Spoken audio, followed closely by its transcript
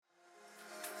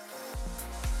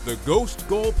the Ghost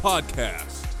Goal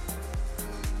Podcast.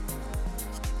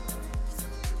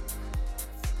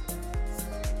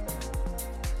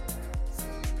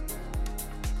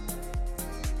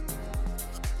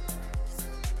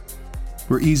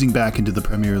 We're easing back into the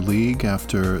Premier League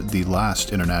after the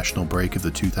last international break of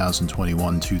the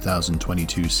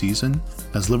 2021-2022 season,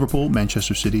 as Liverpool,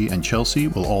 Manchester City and Chelsea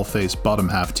will all face bottom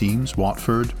half teams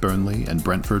Watford, Burnley and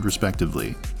Brentford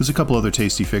respectively. There's a couple other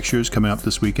tasty fixtures coming up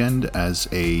this weekend, as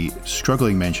a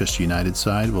struggling Manchester United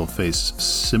side will face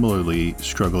similarly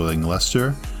struggling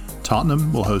Leicester.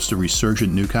 Tottenham will host a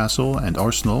resurgent Newcastle, and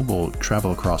Arsenal will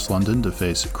travel across London to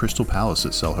face Crystal Palace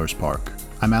at Selhurst Park.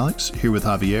 I'm Alex, here with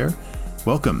Javier.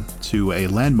 Welcome to a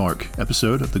landmark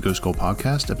episode of the Ghost Goal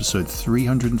Podcast, episode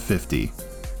 350.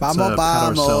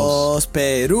 Vamos,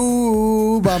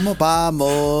 Peru,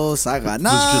 vamos a ganar.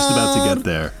 I was just about to get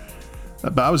there.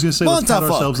 But I was going to say, let's pat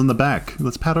ourselves on the back.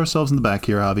 Let's pat ourselves on the back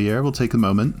here, Javier. We'll take a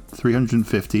moment.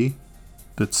 350.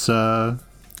 That's, I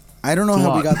don't know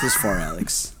how we got this far,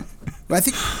 Alex. But I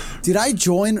think, did I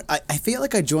join? I feel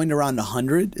like I joined around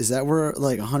 100. Is that where,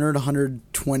 like 100,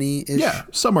 120-ish? Yeah,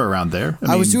 somewhere around there.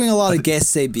 I was doing a lot of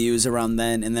guest debuts around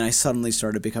then, and then I suddenly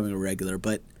started becoming a regular.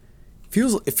 But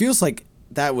it feels like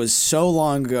that was so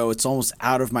long ago, it's almost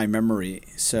out of my memory.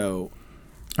 So,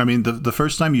 I mean, the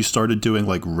first time you started doing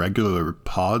like regular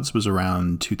pods was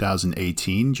around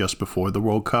 2018, just before the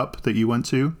World Cup that you went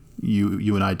to.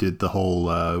 You and I did the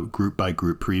whole group by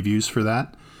group previews for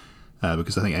that.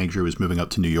 Because I think Andrew was moving up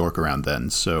to New York around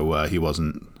then, so he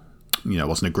wasn't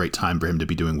a great time for him to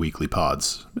be doing weekly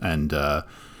pods. And I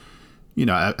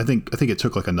think it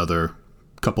took like another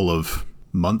couple of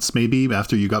months maybe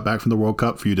after you got back from the World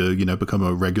Cup for you to become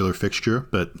a regular fixture.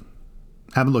 But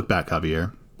haven't looked back,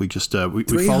 Javier. We just we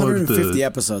followed 350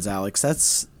 episodes, Alex.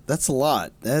 That's a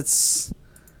lot. That's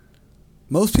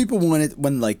most people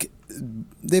when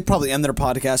they probably end their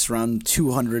podcast around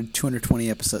 200, 220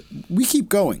 episodes. We keep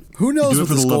going. Who knows what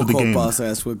this Gold Goal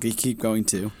podcast will keep going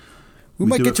to? We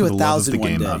might get to 1,000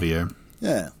 one day. Javier.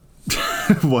 Yeah.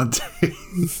 One day.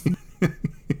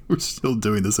 We're still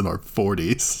doing this in our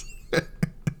 40s.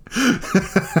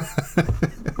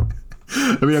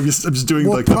 I mean, I'm just doing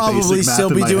we'll like the basic math. We'll probably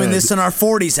still be doing head. this in our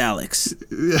 40s, Alex.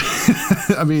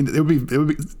 I mean, it would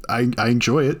be. I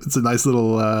enjoy it. It's a nice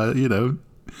little,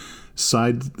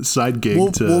 side gig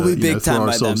we'll be big time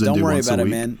by then. Don't worry about it,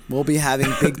 week. Man. We'll be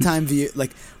having big time view.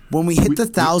 Like when we hit the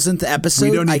 1,000th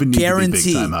episode, I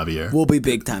guarantee we'll be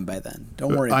big time by then.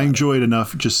 Don't worry. I enjoy it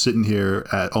enough just sitting here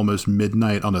at almost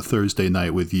midnight on a Thursday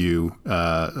night with you,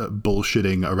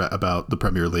 bullshitting about the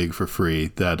Premier League for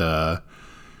free. That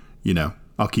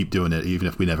I'll keep doing it even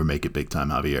if we never make it big time,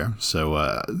 Javier.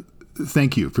 So.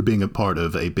 Thank you for being a part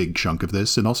of a big chunk of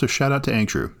this, and also shout out to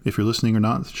Andrew if you're listening or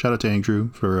not. Shout out to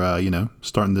Andrew for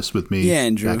starting this with me. Yeah,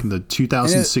 Andrew. Back in the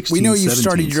 2016. We know you've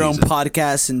started your own season.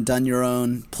 podcast and done your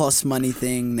own plus money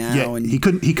thing now. Yeah, and he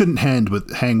couldn't hang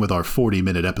with our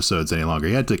 40-minute episodes any longer.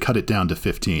 He had to cut it down to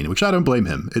 15, which I don't blame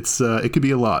him. It's it could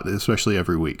be a lot, especially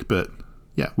every week. But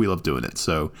yeah, we love doing it.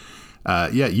 So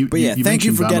you thank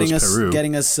you for getting Peru.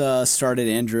 us started,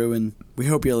 Andrew, and we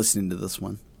hope you're listening to this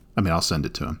one. I mean, I'll send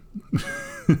it to him.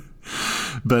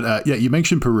 But you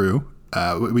mentioned Peru.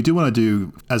 We do want to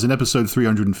do, as an episode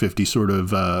 350 sort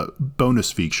of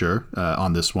bonus feature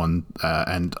on this one.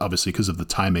 And obviously because of the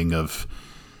timing of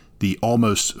the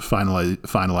almost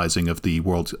finalizing of the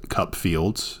World Cup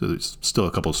field, there's still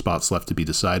a couple of spots left to be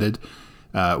decided.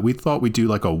 We thought we'd do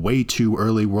like a way too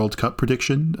early World Cup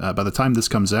prediction. By the time this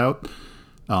comes out,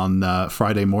 on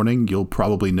Friday morning, you'll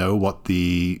probably know what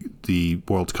the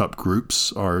World Cup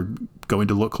groups are going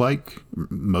to look like.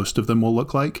 Most of them will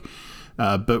look like.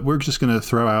 But we're just going to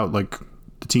throw out like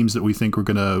the teams that we think are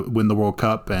going to win the World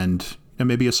Cup and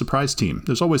maybe a surprise team.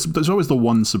 There's always the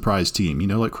one surprise team,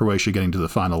 like Croatia getting to the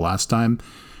final last time.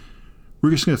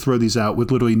 We're just going to throw these out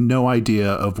with literally no idea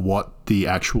of what the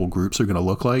actual groups are going to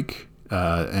look like.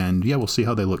 And we'll see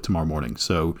how they look tomorrow morning.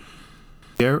 So,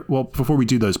 before we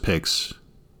do those picks,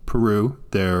 Peru,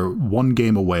 they're one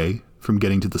game away from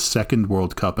getting to the second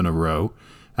World Cup in a row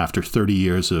after 30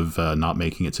 years of not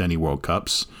making it to any World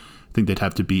Cups. I think they'd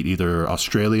have to beat either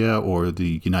Australia or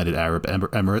the United Arab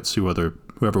Emirates,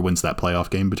 whoever wins that playoff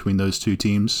game between those two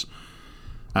teams.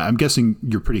 I'm guessing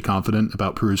you're pretty confident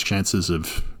about Peru's chances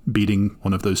of beating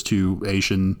one of those two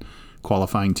Asian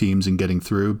qualifying teams and getting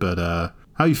through, but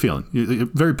how are you feeling? You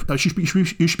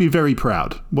should be very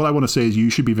proud. What I want to say is you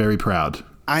should be very proud.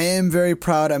 I am very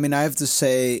proud. I mean, I have to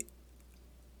say,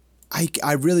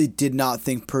 I really did not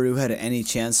think Peru had any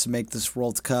chance to make this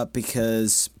World Cup,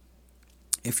 because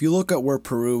if you look at where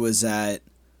Peru was at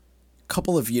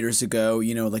couple of years ago,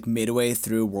 like midway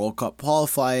through World Cup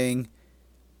qualifying.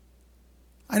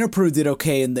 I know Peru did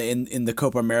okay in the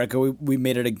Copa America. We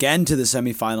made it again to the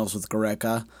semifinals with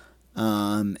Gareca,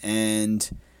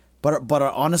 but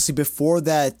honestly, before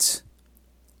that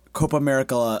Copa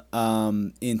America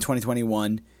in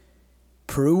 2021,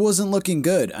 Peru wasn't looking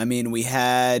good. I mean, we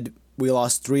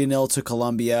lost 3-0 to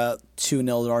Colombia,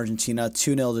 2-0 to Argentina,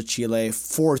 2-0 to Chile,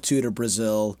 4-2 to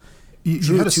Brazil.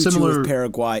 You had a similar with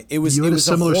Paraguay. You had a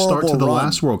similar start to the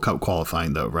last World Cup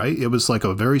qualifying, though, right? It was like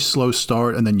a very slow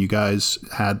start, and then you guys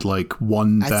had like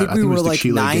one. I think we were like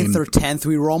Chile 9th game. or 10th.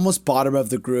 We were almost bottom of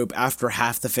the group after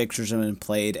half the fixtures had been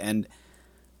played, and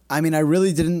I mean, I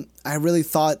really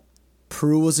thought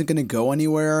Peru wasn't going to go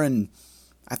anywhere, and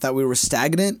I thought we were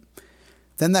stagnant.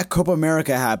 Then that Copa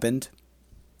America happened,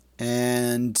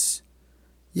 and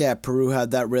yeah, Peru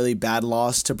had that really bad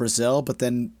loss to Brazil, but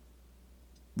then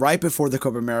right before the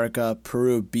Copa America,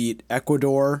 Peru beat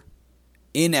Ecuador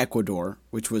in Ecuador,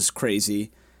 which was crazy.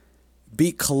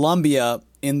 Beat Colombia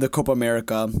in the Copa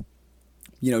America.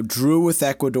 Drew with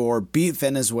Ecuador, beat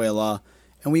Venezuela,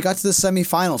 and we got to the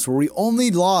semifinals where we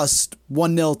only lost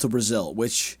 1-0 to Brazil,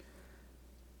 which,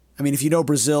 I mean, if you know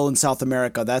Brazil in South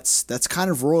America, that's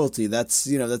kind of royalty. That's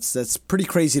pretty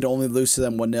crazy to only lose to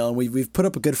them 1-0. And we've put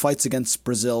up a good fights against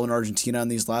Brazil and Argentina in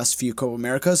these last few Copa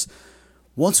Americas.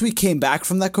 Once we came back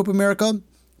from that Copa America,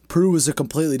 Peru was a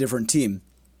completely different team.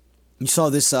 You saw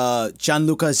this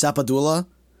Gianluca Zapadula,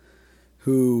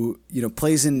 who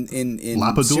plays in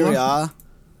Serie A.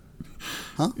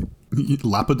 Huh?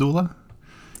 Lapadula?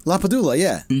 Lapadula,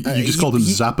 yeah. You just called him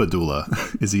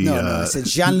Zapadula. Is he? No, I said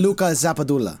Gianluca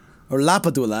Zapadula. Or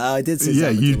Lapadula. I did say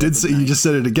yeah, Zapadula, you did say. You just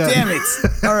said it again. Damn it.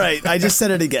 All right, I just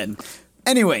said it again.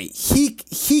 Anyway,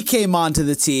 he came onto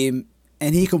the team,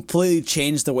 and he completely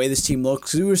changed the way this team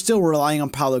looks. We were still relying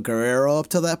on Paulo Guerrero up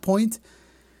to that point.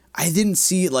 I didn't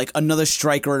see like another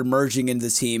striker emerging in the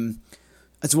team,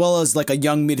 as well as like a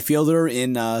young midfielder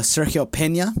in Sergio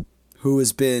Pena, who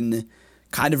has been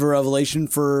kind of a revelation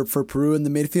for Peru in the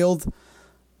midfield.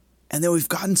 And then we've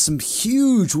gotten some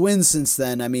huge wins since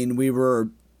then. I mean, we were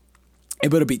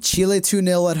able to beat Chile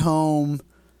 2-0 at home.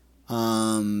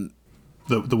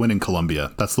 The win in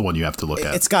Colombia. That's the one you have to look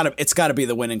at. It's gotta be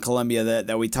the win in Colombia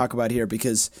that we talk about here,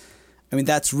 because I mean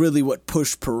that's really what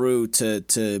pushed Peru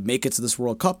to make it to this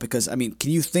World Cup. Because I mean,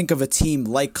 can you think of a team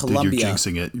like Colombia?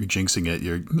 Dude, you're jinxing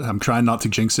it. I'm trying not to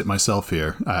jinx it myself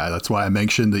here. That's why I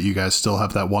mentioned that you guys still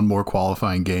have that one more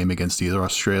qualifying game against either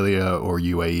Australia or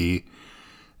UAE.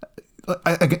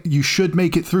 You should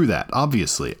make it through that.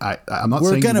 Obviously, I'm not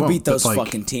saying we're gonna you won't, beat those like,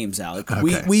 fucking teams, Alec.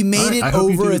 Okay. We made it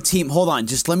over a team. Hold on,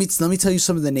 just let me tell you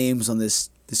some of the names on this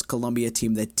Colombia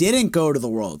team that didn't go to the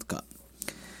World Cup.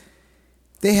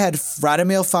 They had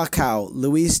Radamel Falcao,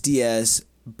 Luis Diaz,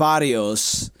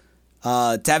 Barrios,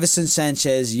 Davison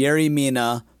Sanchez, Yerry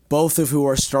Mina, both of who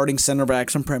are starting center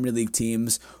backs on Premier League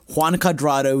teams. Juan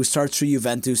Cuadrado, who starts for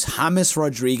Juventus. James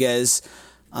Rodriguez.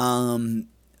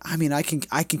 I mean, I can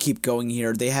keep going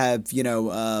here. They have,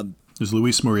 there's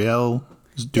Luis Muriel,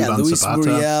 Luis Zapata.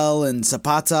 Muriel and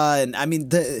Zapata, and I mean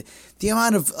the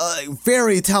amount of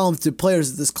very talented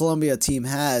players that this Colombia team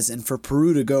has, and for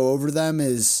Peru to go over them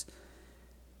is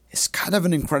kind of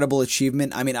an incredible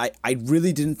achievement. I mean, I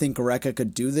really didn't think Gareca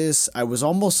could do this. I was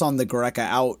almost on the Gareca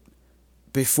out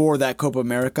before that Copa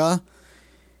America.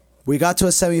 We got to a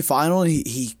semifinal, and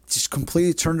he just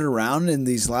completely turned it around in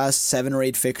these last 7 or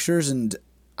 8 fixtures, and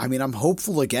I mean, I'm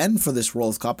hopeful again for this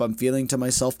World Cup. I'm feeling to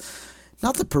myself,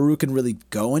 not that Peru can really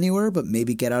go anywhere, but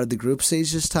maybe get out of the group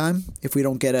stage this time. If we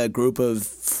don't get a group of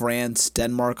France,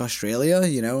 Denmark, Australia,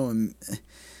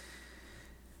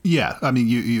 Yeah, I mean,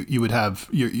 you would have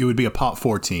you would be a pot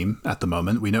 4 team at the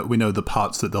moment. We know the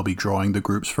pots that they'll be drawing the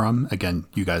groups from. Again,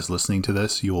 you guys listening to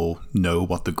this, you'll know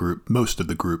what most of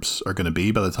the groups are going to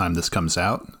be by the time this comes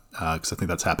out, because I think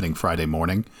that's happening Friday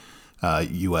morning,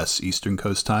 U.S. Eastern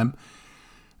Coast time.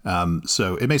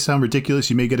 So it may sound ridiculous.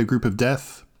 You may get a group of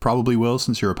death. Probably will,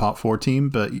 since you're a pot 4 team,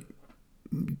 but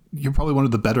you're probably one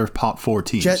of the better pot 4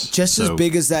 teams. Just as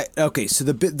big as that. Okay, so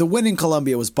the win in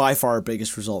Colombia was by far our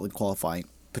biggest result in qualifying,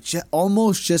 but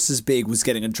almost just as big was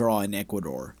getting a draw in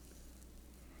Ecuador,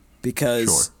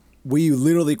 because we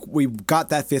got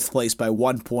that 5th place by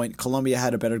 1 point. Colombia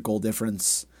had a better goal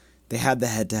difference. They had the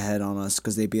head-to-head on us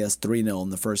because they beat us 3-0 in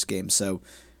the first game. So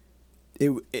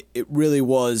it really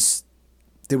was.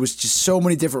 There was just so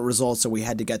many different results that we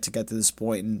had to get to this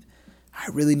point, and I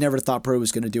really never thought Peru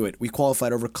was going to do it. We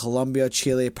qualified over Colombia,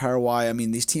 Chile, Paraguay. I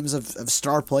mean, these teams have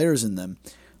star players in them.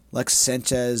 Lex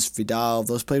Sanchez, Vidal,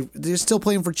 they're still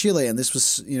playing for Chile, and this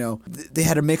was, they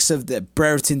had a mix of the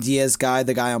Brereton Diaz guy,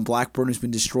 the guy on Blackburn who's been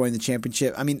destroying the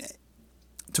championship. I mean,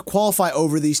 to qualify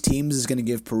over these teams is going to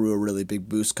give Peru a really big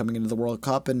boost coming into the World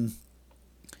Cup, and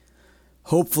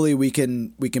hopefully we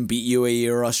can beat UAE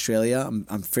or Australia.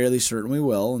 I'm fairly certain we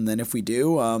will, and then if we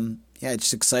do,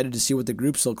 just excited to see what the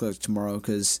groups look like tomorrow,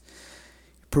 because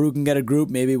Peru can get a group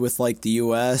maybe with like the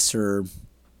U.S. or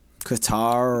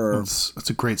Qatar. Or that's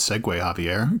a great segue,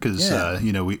 Javier, because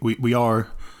we are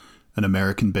an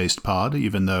American-based pod,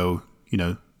 even though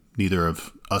neither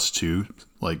of us two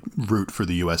like root for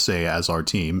the USA as our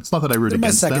team. It's not that I root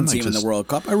against them. My second team in the World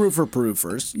Cup. I root for Peru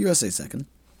first, USA second.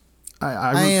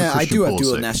 I do have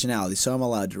dual nationality, so I'm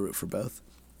allowed to root for both.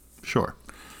 Sure.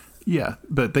 Yeah,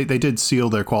 but they did seal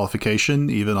their qualification,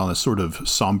 even on a sort of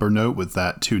somber note, with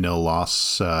that 2-0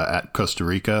 loss at Costa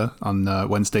Rica on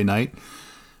Wednesday night.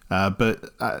 But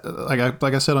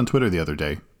like I said on Twitter the other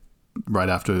day, right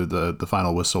after the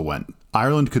final whistle went,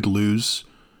 Ireland could lose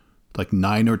like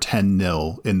 9 or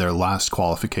 10-0 in their last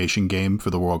qualification game for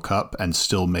the World Cup and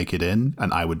still make it in,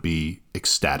 and I would be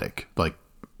ecstatic. Like,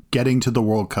 getting to the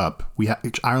World Cup,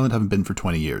 Ireland haven't been for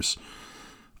 20 years.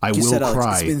 I will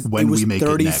cry when we make it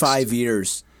next. It was 35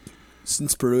 years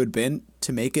since Peru had been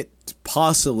to make it,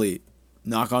 possibly,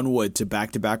 knock on wood, to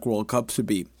back-to-back World Cups would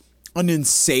be an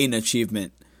insane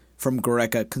achievement from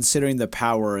Gareca, considering the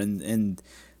power and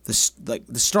the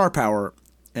star power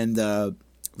and the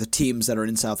teams that are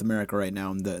in South America right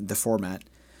now and the format.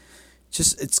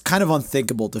 Just, it's kind of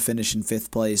unthinkable to finish in 5th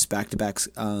place back-to-back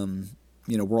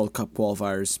World Cup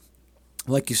qualifiers,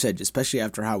 like you said, especially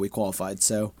after how we qualified.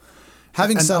 So,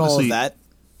 having said all of that,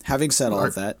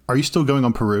 are you still going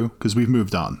on Peru? Because we've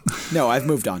moved on. No, I've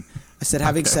moved on. I said,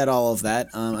 having said all of that,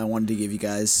 I wanted to give you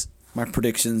guys my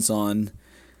predictions on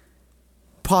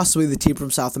possibly the team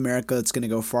from South America that's going to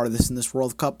go farthest in this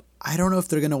World Cup. I don't know if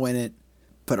they're going to win it,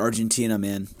 but Argentina,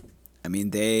 man, I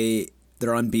mean,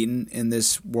 they're unbeaten in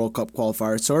this World Cup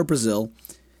qualifier. So are Brazil.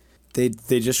 They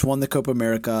just won the Copa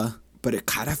America. But it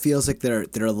kind of feels like they're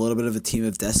a little bit of a team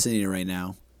of destiny right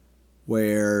now,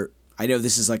 where I know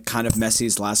this is like kind of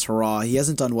Messi's last hurrah. He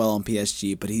hasn't done well on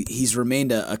PSG, but he's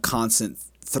remained a constant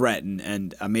threat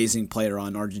and amazing player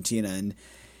on Argentina. And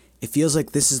it feels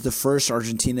like this is the first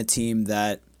Argentina team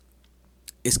that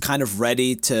is kind of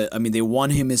ready to. I mean, they won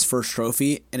him his first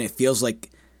trophy, and it feels like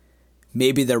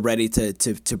maybe they're ready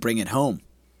to bring it home,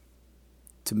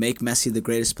 to make Messi the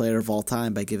greatest player of all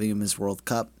time by giving him his World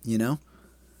Cup.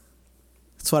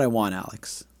 That's what I want,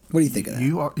 Alex. What do you think of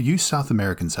that? You South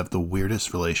Americans have the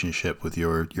weirdest relationship with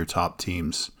your top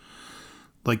teams.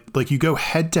 Like you go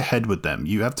head to head with them.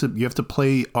 You have to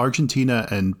play Argentina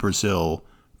and Brazil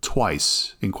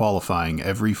twice in qualifying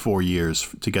every 4 years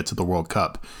to get to the World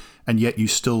Cup, and yet you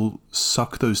still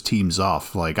suck those teams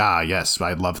off. Like, yes,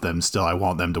 I love them still. I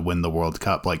want them to win the World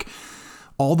Cup. Like,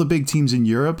 all the big teams in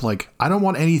Europe, like, I don't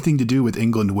want anything to do with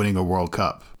England winning a World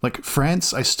Cup. Like,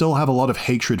 France, I still have a lot of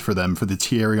hatred for them for the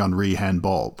Thierry Henry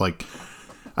handball. Like,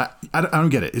 I don't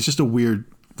get it. It's just a weird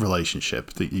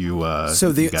relationship that you guys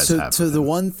have. So the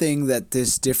one thing that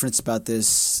this difference about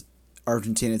this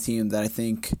Argentina team that I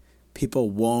think people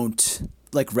won't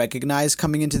like recognize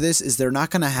coming into this is they're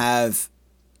not going to have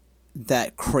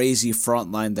that crazy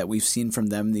front line that we've seen from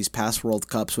them in these past World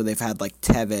Cups, where they've had like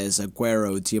Tevez,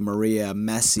 Aguero, Di Maria,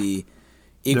 Messi,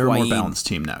 Higuain. They're a more balanced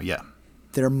team now, yeah.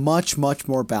 They're much, much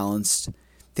more balanced.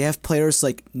 They have players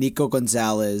like Nico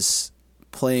Gonzalez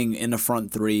playing in the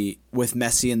front three with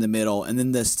Messi in the middle, and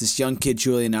then this young kid,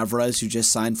 Julian Alvarez, who just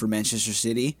signed for Manchester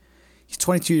City. He's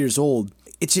 22 years old.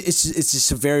 It's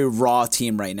just a very raw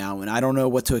team right now, and I don't know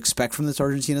what to expect from this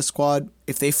Argentina squad.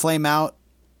 If they flame out,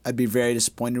 I'd be very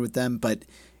disappointed with them, but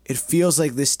it feels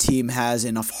like this team has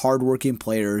enough hardworking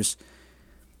players.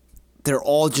 They're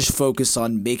all just focused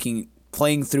on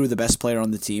playing through the best player on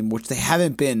the team, which they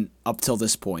haven't been up till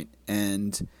this point.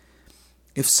 And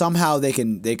if somehow they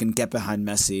can get behind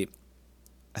Messi,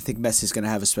 I think Messi's going to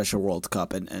have a special World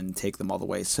Cup and take them all the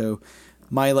way. So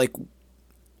my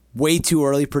way too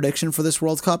early prediction for this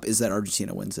World Cup is that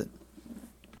Argentina wins it.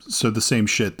 So the same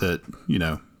shit that,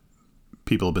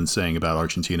 people have been saying about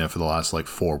Argentina for the last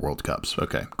 4 World Cups.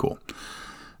 Okay, cool.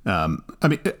 I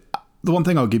mean, the one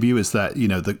thing I'll give you is that,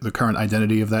 the current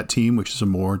identity of that team, which is a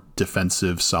more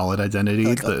defensive, solid identity.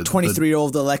 Like the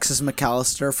 23-year-old Alexis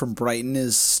McAllister from Brighton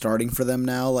is starting for them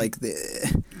now. It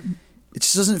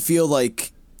just doesn't feel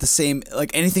like the same,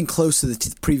 like anything close to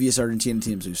the previous Argentina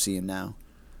teams we've seen now.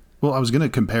 Well, I was going to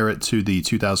compare it to the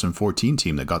 2014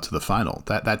 team that got to the final.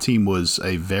 That team was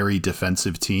a very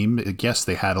defensive team. Yes,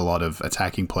 they had a lot of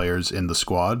attacking players in the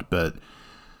squad, but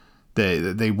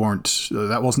they weren't.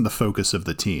 That wasn't the focus of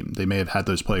the team. They may have had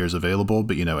those players available,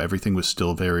 but everything was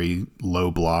still very low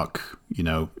block.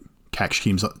 Catch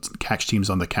teams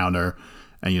on the counter,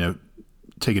 and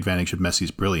take advantage of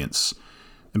Messi's brilliance.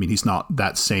 I mean, he's not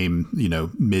that same,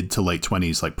 mid to late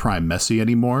 20s like prime Messi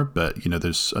anymore, but,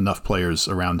 there's enough players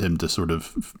around him to sort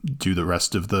of do the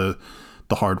rest of the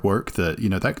hard work that,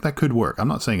 that could work. I'm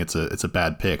not saying it's a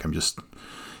bad pick.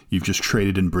 You've just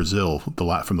traded in Brazil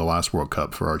from the last World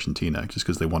Cup for Argentina just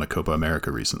because they won a Copa America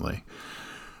recently.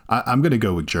 I'm going to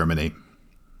go with Germany.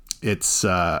 It's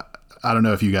I don't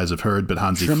know if you guys have heard, but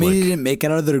Hansi Flick. Germany didn't make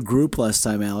it out of their group last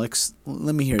time, Alex.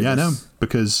 Let me hear this. Yeah, I know,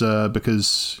 because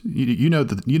you know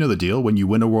the deal. When you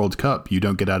win a World Cup, you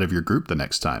don't get out of your group the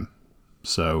next time.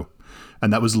 So,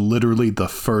 and that was literally the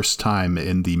first time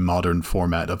in the modern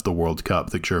format of the World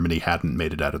Cup that Germany hadn't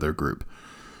made it out of their group.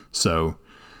 So,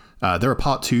 they're a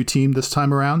pot 2 team this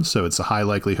time around. So it's a high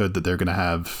likelihood that they're going to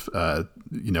have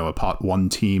a pot 1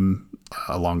 team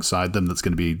alongside them that's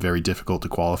going to be very difficult to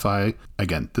qualify.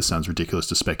 Again, this sounds ridiculous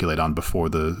to speculate on before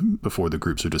the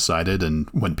groups are decided, and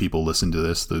when people listen to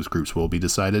this, those groups will be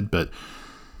decided. But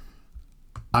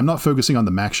I'm not focusing on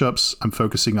the matchups. I'm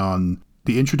focusing on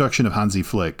the introduction of Hansi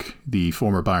Flick, the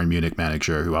former Bayern Munich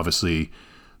manager, who obviously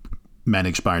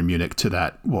managed Bayern Munich to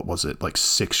that, what was it, like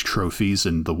 6 trophies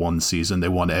in the one season. They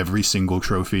won every single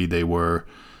trophy they were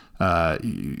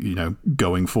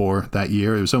going for that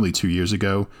year. It was only 2 years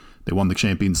ago. They won the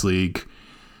Champions League.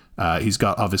 He's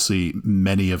got obviously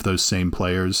many of those same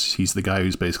players. He's the guy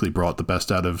who's basically brought the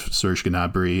best out of Serge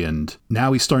Gnabry, and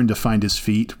now he's starting to find his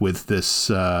feet with this.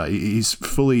 He's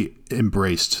fully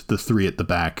embraced the 3 at the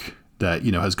back that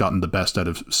has gotten the best out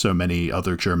of so many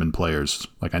other German players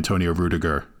like Antonio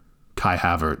Rudiger, Kai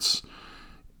Havertz.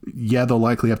 Yeah, they'll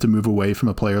likely have to move away from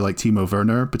a player like Timo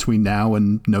Werner between now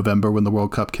and November when the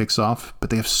World Cup kicks off, but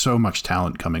they have so much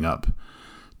talent coming up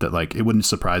that it wouldn't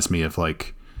surprise me if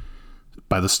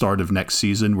by the start of next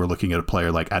season we're looking at a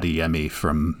player like Adeyemi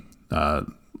from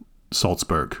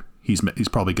Salzburg. He's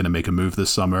probably going to make a move this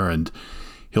summer, and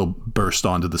he'll burst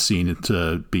onto the scene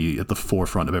to be at the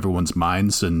forefront of everyone's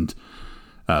minds. And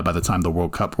by the time the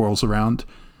World Cup rolls around,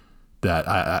 that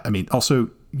I mean, also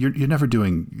you're never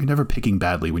picking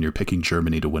badly when you're picking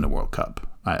Germany to win a World Cup.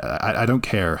 I don't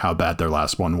care how bad their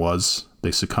last one was. They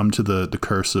succumbed to the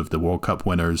curse of the World Cup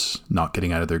winners not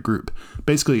getting out of their group.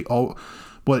 Basically,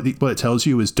 what it tells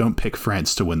you is don't pick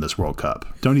France to win this World Cup.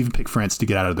 Don't even pick France to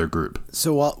get out of their group.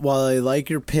 So while I like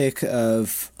your pick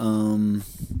of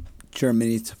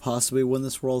Germany to possibly win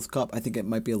this World Cup, I think it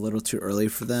might be a little too early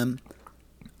for them.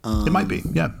 It might be,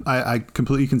 yeah. I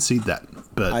completely concede that.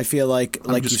 But I feel like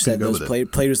you said, those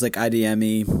players like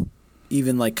Adeyemi,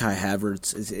 even like Kai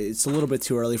Havertz, it's a little bit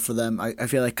too early for them. I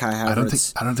feel like Kai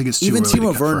Havertz. I don't think it's too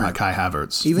early for Kai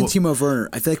Havertz. Even Timo Werner.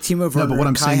 I feel like Timo Werner. No, but what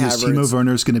I'm saying is Timo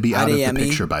Werner's going to be out of the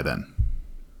picture by then.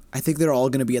 I think they're all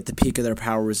going to be at the peak of their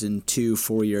powers in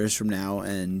 2-4 years from now,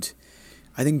 and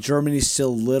I think Germany's still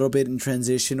a little bit in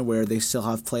transition where they still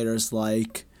have players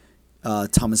like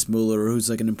Thomas Müller, who's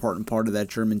an important part of that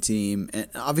German team, and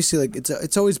obviously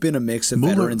it's always been a mix of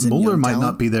veterans and young Müller might talent.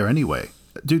 not be there anyway.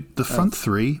 Dude, the front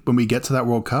 3, when we get to that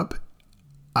World Cup,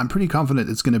 I'm pretty confident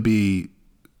it's going to be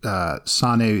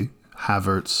Sané,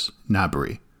 Havertz,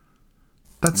 Gnabry.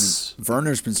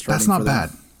 Werner's been starting. That's not for them.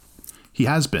 bad. He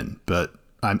has been, but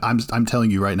I'm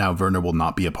telling you right now, Werner will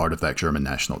not be a part of that German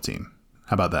national team.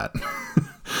 How about that?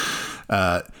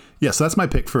 So that's my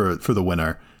pick for the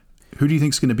winner. Who do you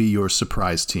think is going to be your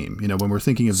surprise team? When we're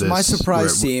thinking of this, my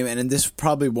surprise team, and this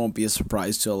probably won't be a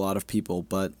surprise to a lot of people,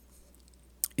 but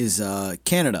is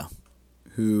Canada,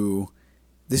 who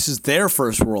this is their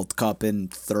first World Cup in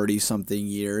 30-something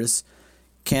years.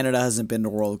 Canada hasn't been to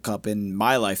a World Cup in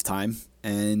my lifetime,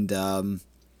 and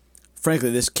frankly,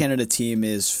 this Canada team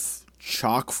is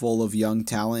chock full of young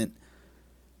talent.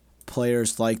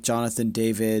 Players like Jonathan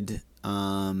David,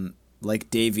 like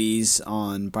Davies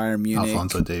on Bayern Munich.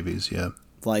 Alphonso Davies, yeah.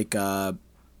 Like that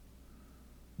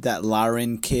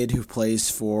Larin kid who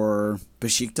plays for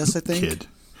Besiktas, I think. Kid.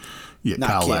 Yeah, not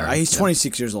Kyle kid. Larin. He's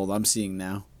 26 years old, I'm seeing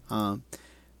now.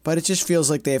 But it just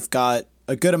feels like they've got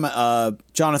a good amount.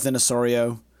 Jonathan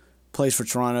Osorio plays for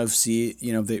Toronto FC.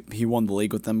 He won the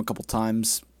league with them a couple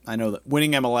times. I know that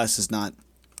winning MLS is not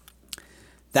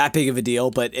that big of a deal,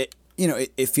 but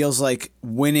it feels like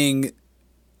winning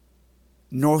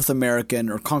North American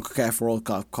or CONCACAF World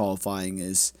Cup qualifying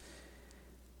is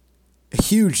a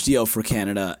huge deal for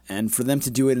Canada, and for them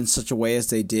to do it in such a way as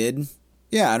they did,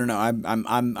 yeah, I don't know.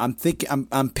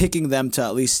 I'm picking them to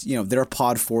at least, they're a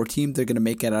Pod 4 team. They're going to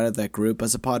make it out of that group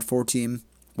as a Pod 4 team,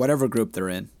 whatever group they're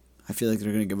in. I feel like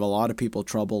they're going to give a lot of people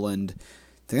trouble, and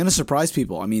they're going to surprise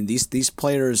people. I mean, these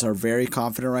players are very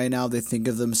confident right now. They think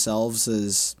of themselves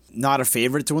as not a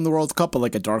favorite to win the World Cup, but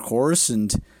like a dark horse,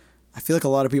 and I feel like a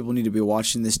lot of people need to be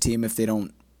watching this team if they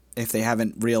don't if they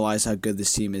haven't realized how good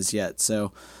this team is yet.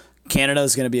 So Canada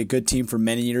is going to be a good team for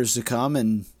many years to come,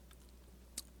 and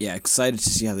yeah, excited to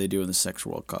see how they do in the next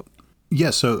World Cup.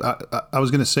 Yeah, so I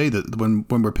was going to say that when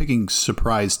we're picking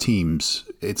surprise teams,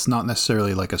 it's not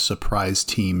necessarily like a surprise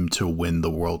team to win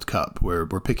the World Cup. We're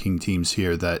picking teams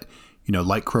here that,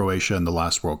 like Croatia in the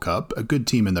last World Cup, a good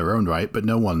team in their own right, but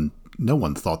no one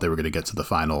thought they were going to get to the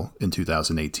final in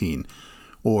 2018,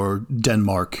 or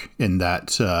Denmark in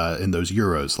that in those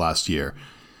Euros last year,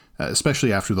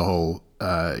 especially after the whole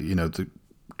the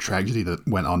tragedy that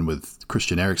went on with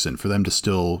Christian Eriksen. For them to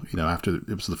still, after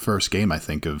it was the first game, I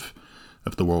think, of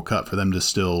the World Cup, for them to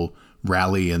still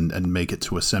rally and make it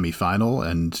to a semi-final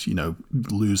and,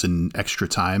 lose in extra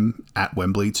time at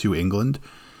Wembley to England.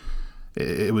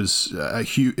 It was a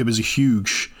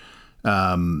huge,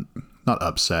 not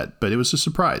upset, but it was a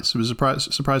surprise. It was a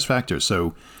surprise factor.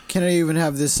 So can I even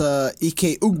have this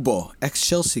Ike Ugbo,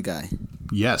 ex-Chelsea guy?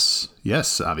 Yes,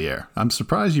 Javier. I'm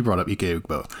surprised you brought up Ike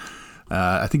Ugbo.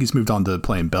 I think he's moved on to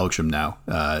play in Belgium now.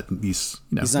 He's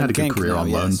had a good career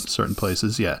on loan certain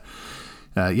places. Yeah.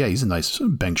 He's a nice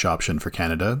bench option for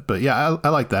Canada. But yeah, I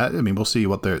like that. I mean, we'll see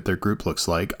what their group looks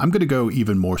like. I'm going to go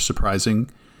even more surprising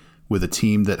with a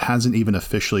team that hasn't even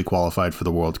officially qualified for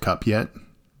the World Cup yet.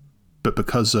 But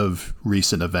because of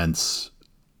recent events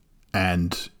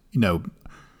and,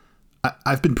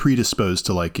 I've been predisposed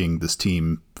to liking this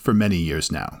team for many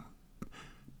years now.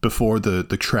 Before the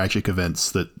tragic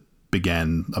events that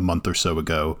began a month or so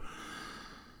ago,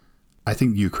 I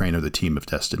think Ukraine are the team of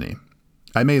destiny.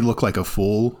 I may look like a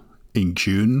fool in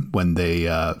June when they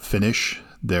finish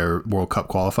their World Cup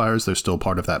qualifiers. They're still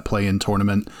part of that play-in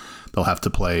tournament. They'll have to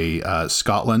play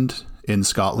Scotland in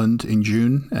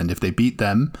June. And if they beat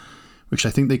them, which I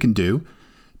think they can do,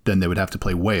 then they would have to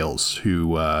play Wales,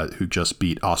 who just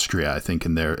beat Austria, I think,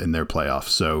 in their playoff.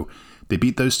 So they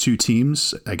beat those two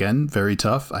teams. Again, very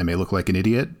tough. I may look like an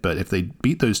idiot, but if they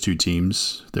beat those two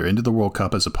teams, they're into the World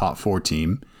Cup as a pot 4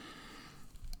 team.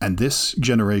 And this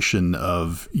generation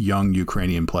of young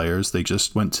Ukrainian players, they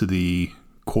just went to the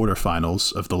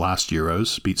quarterfinals of the last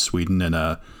Euros, beat Sweden in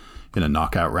a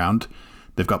knockout round.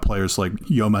 They've got players like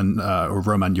Roman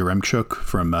Yaremchuk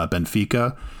from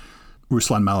Benfica,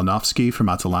 Ruslan Malinovsky from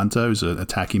Atalanta, who's an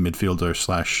attacking midfielder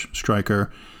 /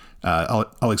 striker.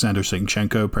 Alexander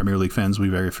Zinchenko, Premier League fans will be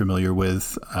very familiar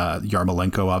with.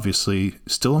 Yarmolenko, obviously,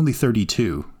 still only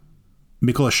 32.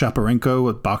 Mykola Shaparenko,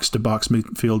 a box-to-box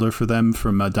midfielder for them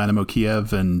from Dynamo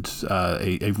Kiev, and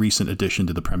a recent addition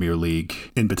to the Premier League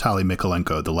in Vitaly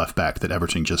Mykolenko, the left-back that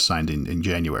Everton just signed in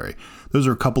January. Those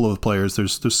are a couple of players.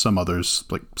 There's some others,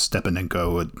 like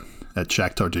Stepanenko at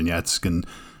Shakhtar Donetsk and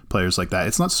players like that.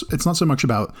 It's not so much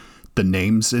about the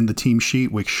names in the team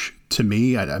sheet, which to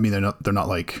me, I mean, they're not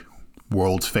like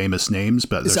world-famous names,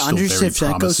 but they're still very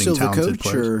promising, talented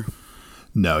players. Or?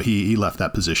 No, he left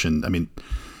that position. I mean,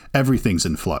 everything's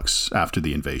in flux after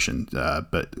the invasion,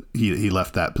 but he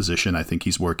left that position. I think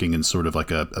he's working in sort of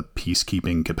like a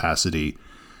peacekeeping capacity,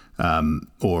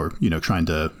 or trying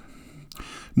to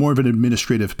more of an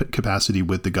administrative capacity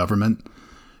with the government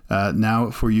now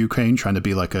for Ukraine, trying to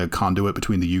be like a conduit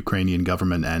between the Ukrainian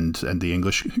government and the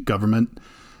English government.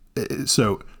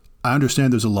 So I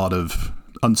understand there's a lot of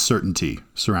uncertainty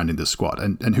surrounding this squad,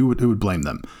 and who would blame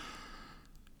them?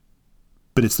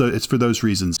 But it's for those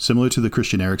reasons, similar to the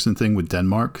Christian Eriksen thing with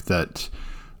Denmark, that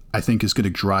I think is going to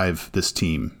drive this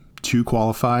team to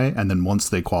qualify. And then once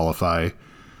they qualify,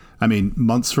 I mean,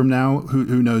 months from now,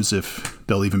 who knows if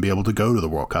they'll even be able to go to the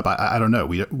World Cup? I don't know.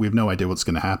 We have no idea what's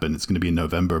going to happen. It's going to be in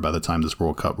November by the time this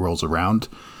World Cup rolls around.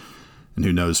 And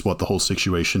who knows what the whole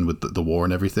situation with the war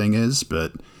and everything is.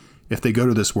 But if they go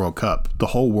to this World Cup, the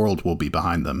whole world will be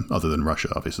behind them, other than Russia,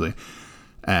 obviously.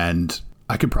 And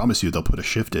I can promise you they'll put a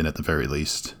shift in at the very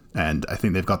least. And I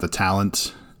think they've got the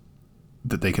talent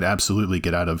that they could absolutely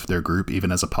get out of their group,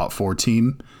 even as a pot 4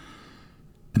 team.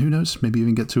 And who knows, maybe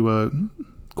even get to a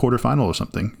quarterfinal or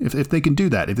something. If they can do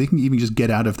that, if they can even just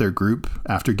get out of their group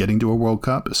after getting to a World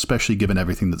Cup, especially given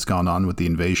everything that's gone on with the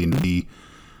invasion, it'd be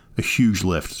a huge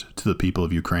lift to the people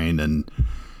of Ukraine and,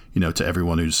 to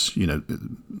everyone who's,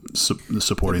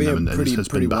 supporting them and has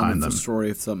been behind them.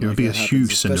 Story if something it would like be a happens,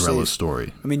 huge Cinderella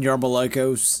story. I mean,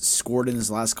 Yarmolenko scored in his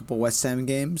last couple West Ham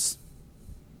games.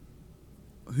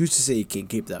 Who's to say he can't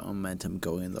keep that momentum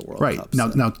going in the World Cup?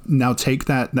 Right. Now take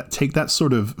that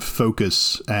sort of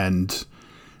focus and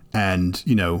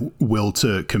will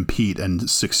to compete and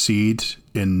succeed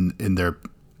in their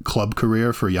club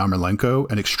career for Yarmolenko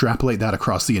and extrapolate that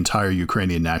across the entire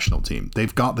Ukrainian national team.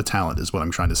 They've got the talent, is what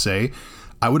I'm trying to say.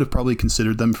 I would have probably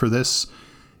considered them for this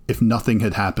if nothing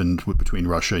had happened between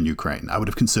Russia and Ukraine. I would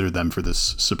have considered them for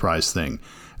this surprise thing.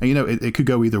 And it could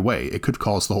go either way. It could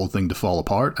cause the whole thing to fall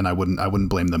apart, and I wouldn't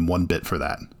blame them one bit for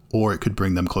that. Or it could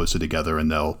bring them closer together,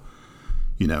 and they'll,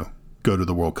 go to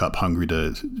the World Cup hungry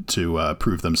to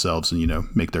prove themselves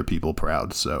and make their people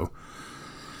proud. So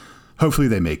hopefully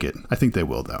they make it. I think they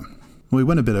will, though. We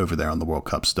went a bit over there on the World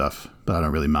Cup stuff, but I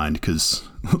don't really mind because,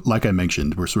 like I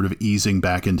mentioned, we're sort of easing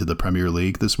back into the Premier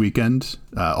League this weekend.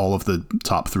 All of the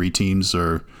top 3 teams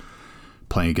are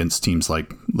playing against teams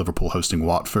like Liverpool hosting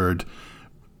Watford.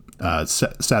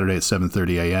 Saturday at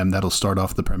 7:30 a.m. That'll start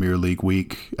off the Premier League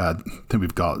week. Then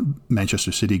we've got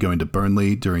Manchester City going to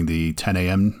Burnley during the 10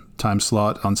 a.m. time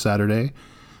slot on Saturday.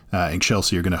 And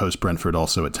Chelsea are going to host Brentford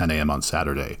also at 10 a.m. on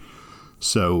Saturday.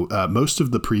 So most of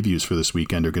the previews for this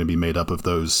weekend are going to be made up of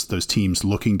those teams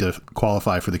looking to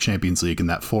qualify for the Champions League in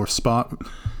that 4th spot. Do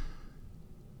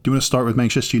you want to start with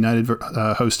Manchester United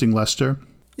hosting Leicester?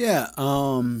 Yeah.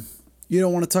 You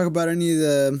don't want to talk about any of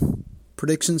the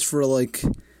predictions for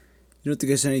you don't think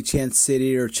there's any chance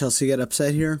City or Chelsea get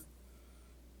upset here?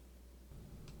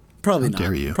 Probably not. How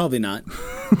dare you? Probably not.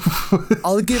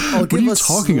 I'll give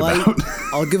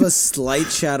a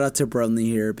slight shout out to Burnley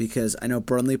here because I know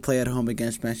Burnley play at home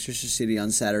against Manchester City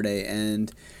on Saturday,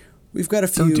 and we've got a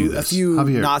few. Don't do this,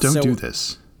 Javier. Don't do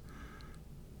this.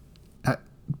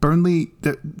 Burnley,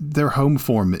 their home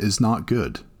form is not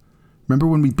good. Remember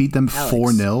when we beat them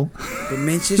 4-0? But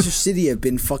Manchester City have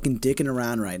been fucking dicking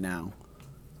around right now.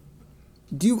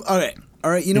 All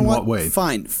right. You know what? In what way?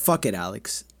 Fine. Fuck it,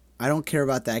 Alex. I don't care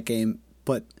about that game,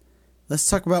 but let's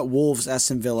talk about Wolves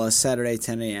Aston Villa Saturday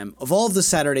 10 a.m. Of all of the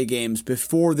Saturday games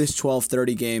before this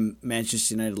 12:30 game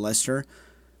Manchester United Leicester,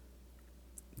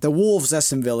 the Wolves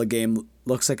Aston Villa game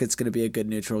looks like it's going to be a good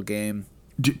neutral game.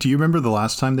 Do you remember the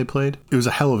last time they played? It was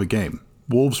a hell of a game.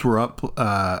 Wolves were up.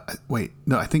 I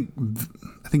think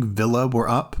Villa were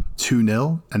up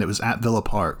 2-0, and it was at Villa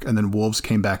Park, and then Wolves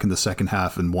came back in the second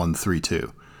half and won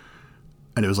 3-2.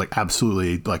 And it was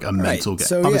absolutely a mental game.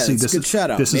 So obviously, it's a good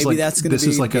shout out. Maybe that's going to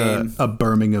be this is a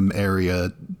Birmingham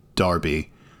area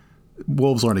derby.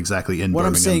 Wolves aren't exactly in Birmingham. What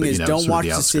I'm saying is, don't watch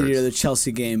the City or the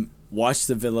Chelsea game. Watch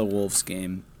the Villa Wolves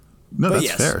game. No,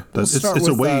 that's fair.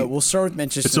 We'll start with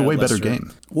Manchester. It's a way better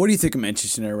game. What do you think of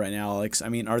Manchester United right now, Alex? I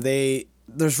mean, are they?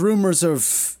 There's rumors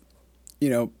of,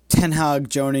 Ten Hag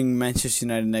joining Manchester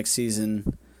United next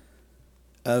season.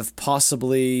 Of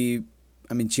possibly,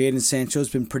 Jadon Sancho's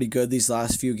been pretty good these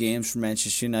last few games for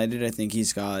Manchester United. I think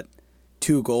he's got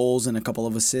 2 goals and a couple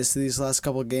of assists these last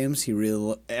couple of games.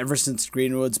 Ever since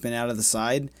Greenwood's been out of the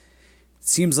side, it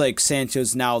seems like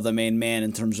Sancho's now the main man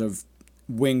in terms of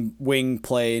wing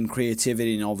play and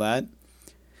creativity and all that.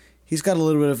 He's got a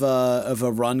little bit of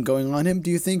a run going on him.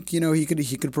 Do you think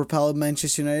he could propel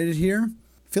Manchester United here?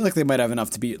 I feel like they might have enough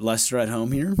to beat Leicester at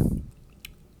home here.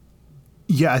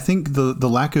 Yeah, I think the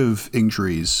lack of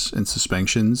injuries and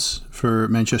suspensions for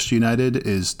Manchester United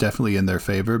is definitely in their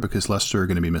favor because Leicester are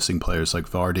going to be missing players like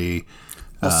Vardy.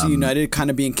 Also, United kind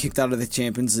of being kicked out of the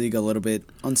Champions League a little bit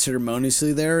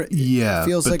unceremoniously there. Yeah, it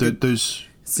feels but like there's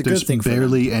a good thing for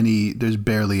them. There's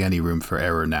barely any room for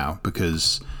error now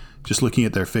because just looking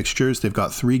at their fixtures, they've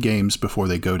got 3 games before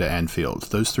they go to Anfield.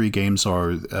 Those 3 games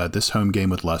are this home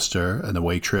game with Leicester, an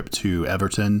away trip to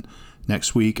Everton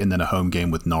next week, and then a home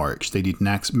game with Norwich. They need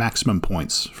maximum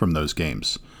points from those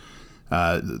games.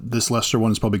 This Leicester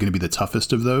one is probably going to be the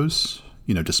toughest of those.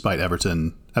 Despite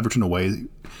Everton away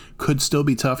could still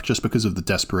be tough just because of the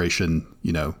desperation,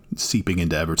 seeping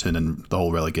into Everton and the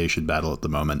whole relegation battle at the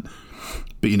moment.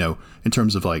 But, in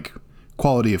terms of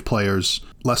quality of players,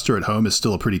 Leicester at home is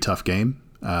still a pretty tough game.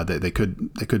 They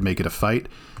could make it a fight.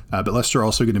 But Leicester are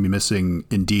also going to be missing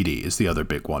Ndidi is the other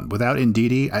big one. Without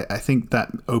Ndidi, I think that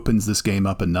opens this game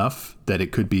up enough that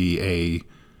it could be a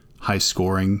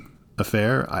high-scoring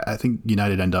affair. I think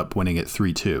United end up winning it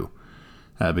 3-2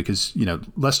 because,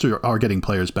 Leicester are getting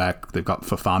players back. They've got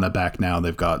Fofana back now.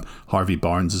 They've got Harvey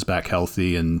Barnes is back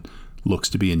healthy and looks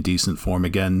to be in decent form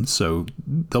again. So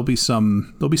there'll be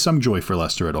some joy for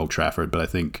Leicester at Old Trafford. But I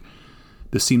think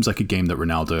this seems like a game that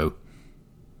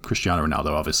Cristiano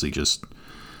Ronaldo obviously just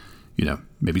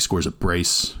maybe scores a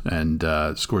brace and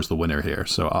scores the winner here.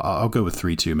 So I'll go with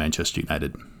 3-2 Manchester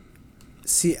United.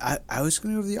 See, I was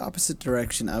going to go the opposite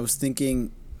direction. I was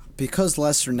thinking because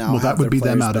Leicester now that would be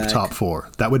them out of top 4.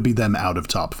 That would be them out of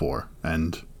top 4.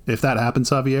 And if that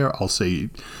happens, Javier, I'll say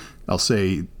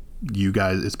you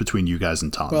guys. It's between you guys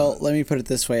and Tom. Well, let me put it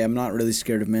this way: I'm not really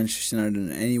scared of Manchester United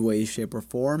in any way, shape, or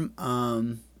form.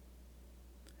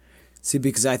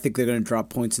 Because I think they're going to drop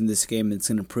points in this game, and it's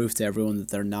going to prove to everyone that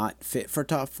they're not fit for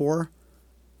top 4.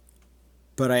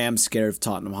 But I am scared of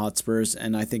Tottenham Hotspurs,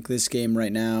 and I think this game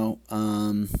right now,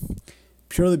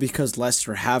 purely because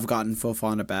Leicester have gotten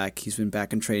Fofana back. He's been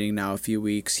back in training now a few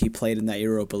weeks. He played in that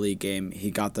Europa League game.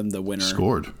 He got them the winner.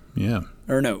 Scored, yeah.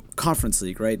 Or no, Conference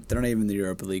League, right? They're not even in the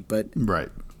Europa League, but right.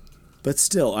 But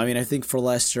still, I mean, I think for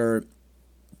Leicester,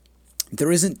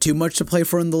 there isn't too much to play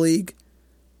for in the league.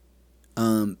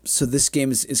 So this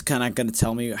game is kind of going to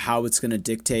tell me how it's going to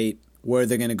dictate where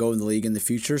they're going to go in the league in the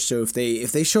future. So if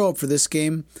they show up for this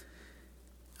game,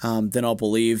 then I'll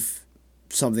believe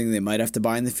something they might have to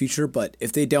buy in the future. But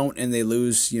if they don't and they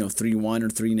lose, 3-1 or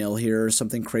 3-0 here or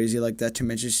something crazy like that to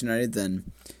Manchester United,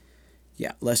 then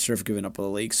yeah, Leicester have given up on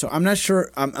the league. So I'm not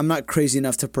sure. I'm not crazy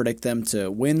enough to predict them to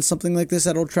win something like this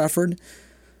at Old Trafford.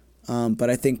 But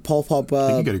I think Paul Pogba.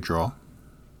 They can get a draw.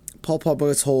 Paul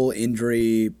Pogba's whole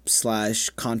injury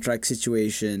 / contract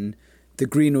situation, the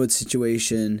Greenwood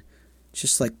situation,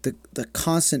 just like the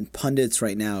constant pundits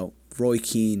right now, Roy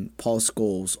Keane, Paul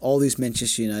Scholes, all these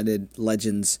Manchester United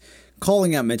legends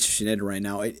calling out Manchester United right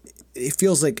now. It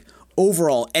feels like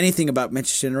overall anything about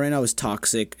Manchester United right now is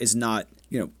toxic, is not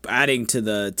adding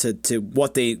to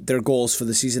what their goals for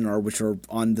the season are, which are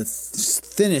on the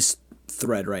thinnest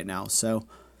thread right now. So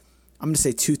I'm going to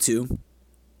say 2-2.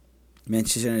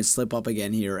 Manchester United slip up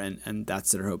again here, and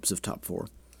that's their hopes of top 4.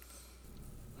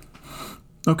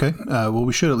 Okay. Well,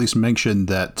 we should at least mention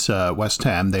that West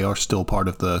Ham, they are still part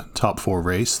of the top 4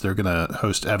 race. They're going to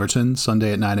host Everton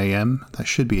Sunday at 9 a.m. That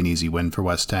should be an easy win for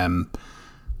West Ham.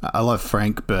 I love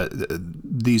Frank, but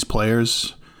these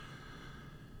players,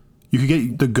 you could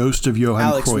get the ghost of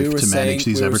Johan Cruyff to manage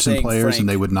these Everton players, Frank, and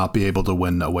they would not be able to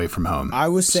win away from home. I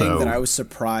was saying that I was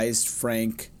surprised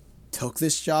Frank took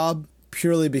this job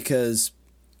purely because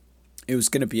it was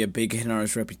going to be a big hit on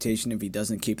his reputation if he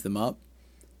doesn't keep them up.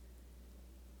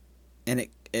 And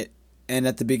and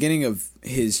at the beginning of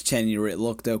his tenure, it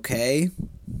looked okay.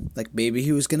 Like maybe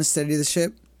he was going to steady the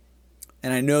ship.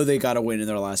 And I know they got a win in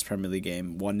their last Premier League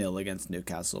game, 1-0 against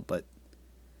Newcastle. But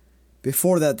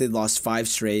before that, they lost 5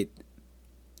 straight.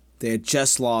 They had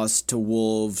just lost to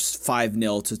Wolves,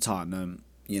 5-0 to Tottenham,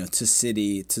 to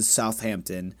City, to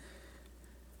Southampton.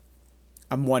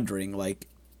 I'm wondering, where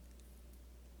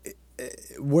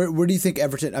do you think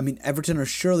Everton... I mean, Everton are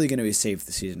surely going to be safe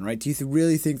this season, right? Do you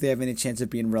really think they have any chance of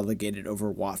being relegated over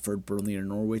Watford, Burnley, or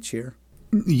Norwich here?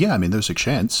 Yeah, I mean, there's a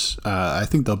chance. I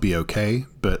think they'll be okay,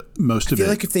 but most of it... I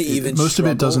feel like if they even most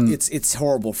struggle, of it doesn't... It's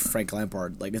horrible for Frank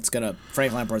Lampard.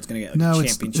 Frank Lampard's going to get no, a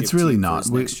championship it's really team not.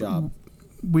 for his next job.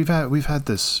 We've had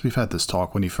this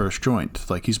talk when he first joined.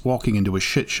 Like, he's walking into a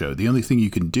shit show. The only thing you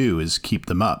can do is keep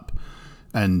them up.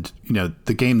 And,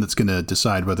 the game that's going to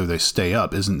decide whether they stay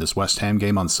up isn't this West Ham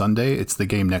game on Sunday. It's the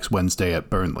game next Wednesday at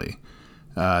Burnley.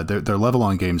 They're level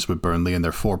on games with Burnley, and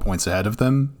they're 4 points ahead of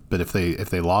them. But if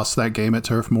they lost that game at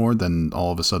Turf Moor, then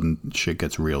all of a sudden shit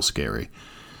gets real scary.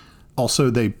 Also,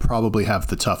 they probably have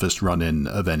the toughest run-in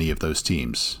of any of those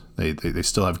teams. They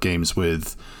still have games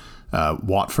with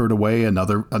Watford away,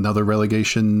 another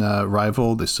relegation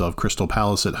rival. They still have Crystal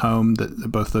Palace at home.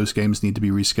 Both those games need to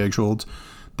be rescheduled.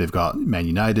 They've got Man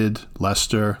United,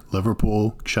 Leicester,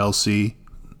 Liverpool, Chelsea,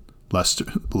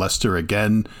 Leicester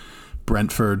again,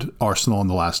 Brentford, Arsenal on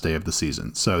the last day of the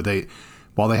season. So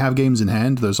while they have games in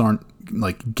hand, those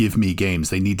aren't give me games.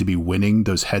 They need to be winning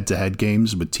those head-to-head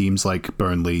games with teams like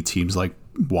Burnley, teams like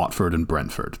Watford and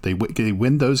Brentford. They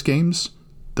win those games,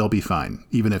 they'll be fine,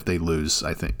 even if they lose,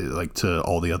 I think, to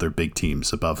all the other big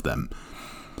teams above them.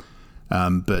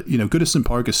 But Goodison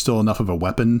Park is still enough of a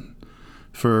weapon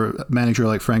for a manager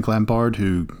like Frank Lampard,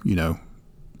 who,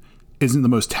 isn't the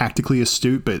most tactically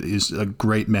astute, but is a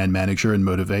great man manager and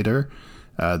motivator,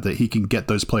 that he can get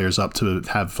those players up to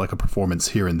have a performance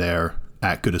here and there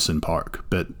at Goodison Park.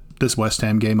 But this West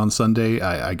Ham game on Sunday,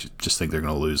 I just think they're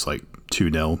going to lose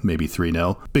 2-0, maybe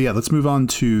 3-0. But yeah, let's move on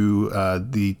to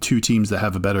the two teams that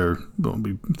have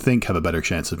we think have a better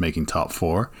chance of making top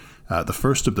 4. The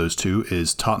first of those two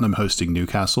is Tottenham hosting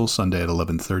Newcastle Sunday at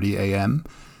 11:30 a.m.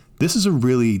 This is a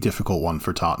really difficult one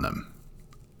for Tottenham.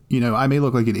 I may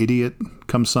look like an idiot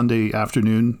come Sunday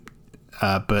afternoon,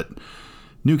 but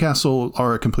Newcastle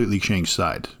are a completely changed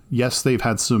side. Yes, they've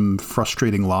had some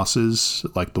frustrating losses,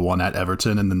 like the one at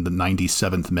Everton and then the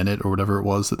 97th minute or whatever it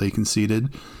was that they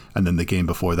conceded. And then the game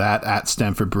before that at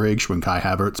Stamford Bridge when Kai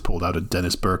Havertz pulled out a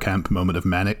Dennis Bergkamp moment of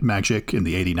magic in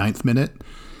the 89th minute.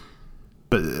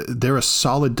 But they're a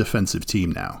solid defensive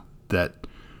team now that,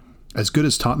 as good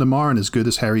as Tottenham are and as good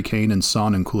as Harry Kane and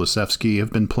Son and Kulusevski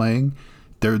have been playing,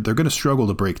 they're going to struggle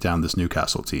to break down this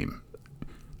Newcastle team.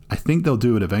 I think they'll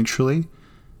do it eventually,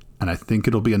 and I think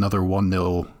it'll be another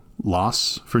 1-0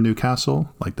 loss for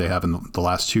Newcastle like they have in the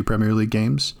last two Premier League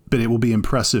games. But it will be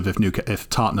impressive if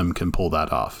Tottenham can pull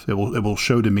that off. It will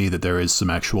show to me that there is some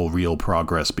actual real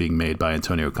progress being made by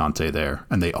Antonio Conte there,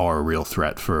 and they are a real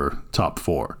threat for top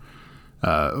four.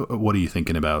 What are you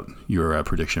thinking about your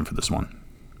prediction for this one?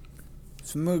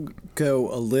 So I'm going to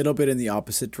go a little bit in the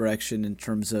opposite direction in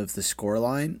terms of the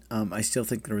scoreline. I still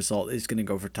think the result is going to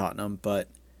go for Tottenham, but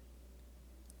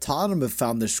Tottenham have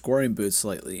found their scoring boots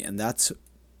lately, and that's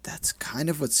kind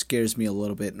of what scares me a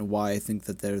little bit, and why I think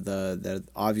that they're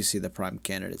obviously the prime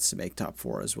candidates to make top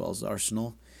four as well as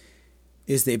Arsenal.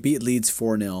 Is they beat Leeds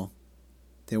 4-0.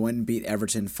 They went and beat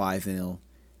Everton 5-0.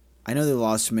 I know they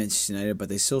lost to Manchester United, but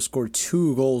they still scored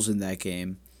 2 goals in that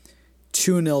game.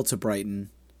 2-0 to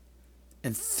Brighton,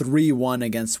 and 3-1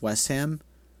 against West Ham.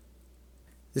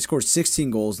 They scored 16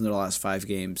 goals in their last 5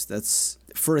 games. That's,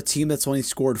 for a team that's only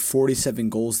scored 47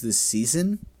 goals this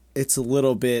season, it's a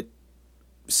little bit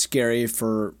scary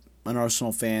for an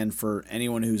Arsenal fan, for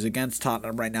anyone who's against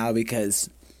Tottenham right now, because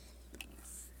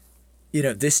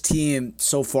this team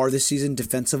so far this season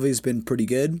defensively has been pretty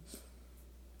good.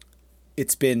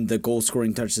 It's been the goal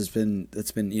scoring touch that's been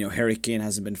Harry Kane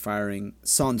hasn't been firing.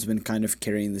 Son's been kind of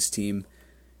carrying this team.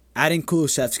 Adding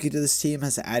Kulusevski to this team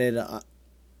has added,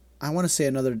 I want to say,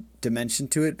 another dimension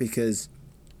to it, because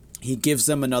he gives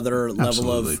them another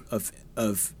level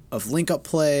of link up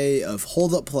play, of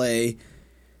hold up play.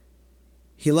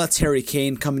 He lets Harry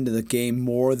Kane come into the game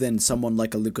more than someone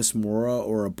like a Lucas Moura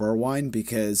or a Bergwijn,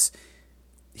 because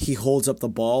he holds up the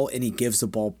ball and he gives the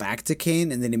ball back to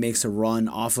Kane, and then he makes a run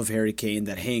off of Harry Kane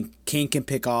that Kane can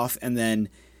pick off. And then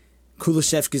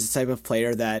Kulusevski is the type of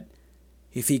player that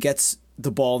if he gets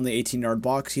the ball in the 18-yard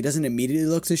box, he doesn't immediately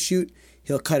look to shoot.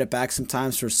 He'll cut it back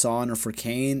sometimes for Son or for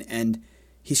Kane, and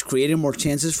he's created more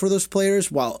chances for those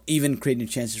players while even creating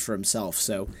chances for himself.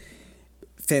 So,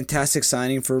 fantastic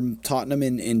signing from Tottenham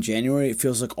in January. It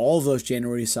feels like all of those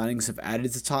January signings have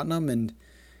added to Tottenham. And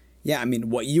yeah, I mean,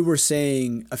 what you were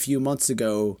saying a few months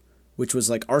ago, which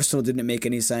was like Arsenal didn't make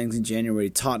any signings in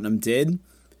January, Tottenham did.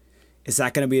 Is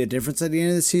that going to be a difference at the end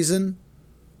of the season?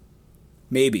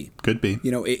 Maybe. Could be.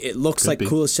 It looks like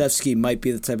Kulusevski might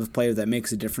be the type of player that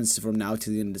makes a difference from now to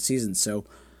the end of the season. So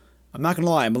I'm not going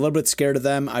to lie. I'm a little bit scared of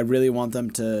them. I really want them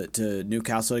to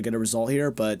Newcastle to get a result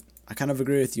here, but I kind of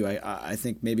agree with you. I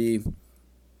think maybe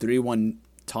 3-1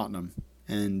 Tottenham.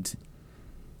 And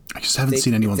I just haven't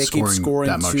seen anyone scoring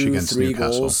that much against 2-3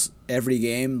 Newcastle goals every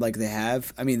game like they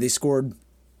have. I mean, they scored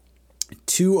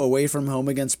 2 away from home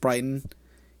against Brighton.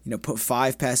 Put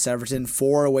 5 past Everton,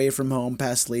 4 away from home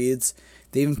past Leeds.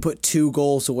 They even put 2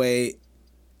 goals away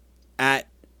at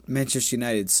Manchester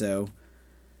United. So,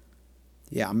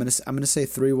 yeah, I'm gonna say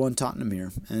 3-1 Tottenham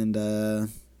here, and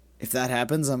if that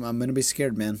happens, I'm gonna be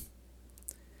scared, man.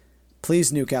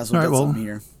 Please, Newcastle, get something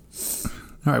here.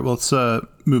 All right, well, let's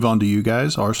move on to you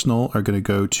guys. Arsenal are going to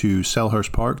go to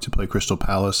Selhurst Park to play Crystal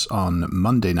Palace on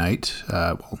Monday night,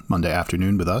 Monday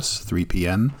afternoon with us, 3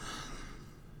 p.m.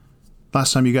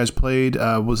 Last time you guys played,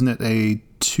 wasn't it a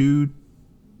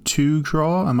 2-2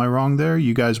 draw? Am I wrong there?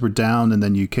 You guys were down, and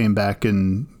then you came back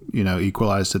and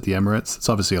equalized at the Emirates. It's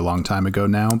obviously a long time ago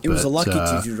now. It was a lucky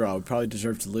 2-2 draw. We probably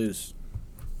deserved to lose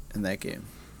in that game.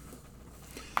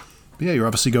 But yeah, you're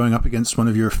obviously going up against one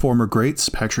of your former greats,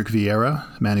 Patrick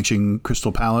Vieira, managing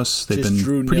Crystal Palace. They've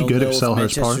been pretty good at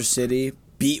Selhurst Park. Manchester City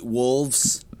beat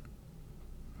Wolves.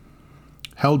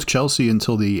 Held Chelsea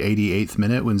until the 88th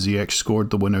minute when Ziyech scored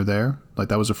the winner there.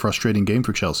 That was a frustrating game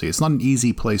for Chelsea. It's not an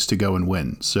easy place to go and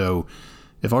win. So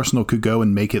if Arsenal could go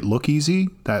and make it look easy,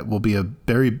 that will be a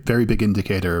very, very big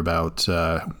indicator about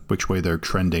which way they're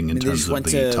trending in terms of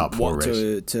the top 4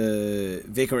 race. To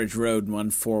Vicarage Road and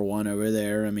won 4-1 over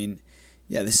there. I mean,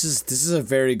 yeah, this is a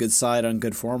very good side on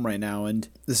good form right now, and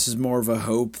this is more of a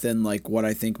hope than what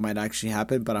I think might actually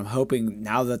happen. But I'm hoping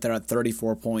now that they're at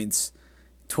 34 points,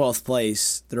 12th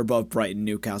place, they're above Brighton,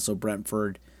 Newcastle,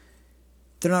 Brentford.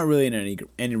 They're not really in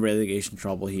any relegation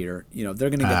trouble here. They're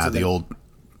going to get to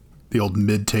the old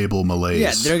mid-table malaise.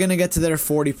 Yeah, they're going to get to their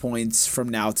 40 points from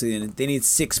now to the end. They need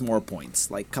 6 more points.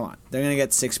 Come on. They're going to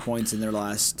get 6 points in their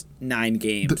last 9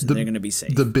 games, and they're going to be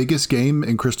safe. The biggest game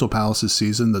in Crystal Palace's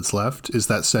season that's left is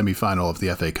that semi-final of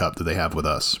the FA Cup that they have with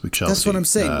us, with Chelsea. That's what I'm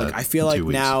saying. I feel like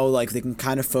now they can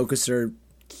kind of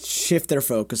shift their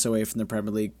focus away from the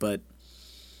Premier League, but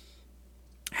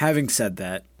having said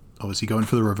that... Oh, is he going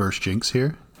for the reverse jinx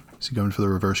here? Is he going for the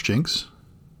reverse jinx?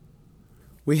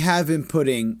 We have been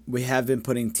putting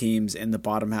teams in the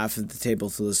bottom half of the table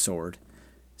to the sword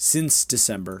since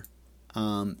December.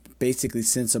 Basically,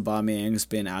 since Aubameyang's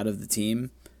been out of the team,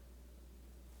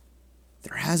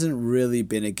 there hasn't really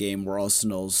been a game where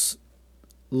Arsenal's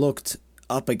looked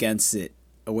up against it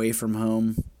away from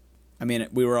home. I mean,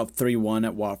 we were up 3-1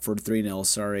 at Watford, 3-0,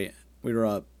 sorry.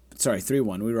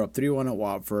 3-1. We were up 3-1 at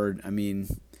Watford. I mean,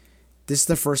 this is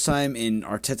the first time in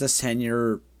Arteta's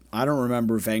tenure, I don't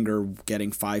remember Wenger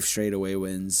getting 5 straight away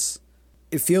wins.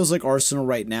 It feels like Arsenal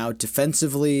right now,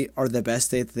 defensively, are the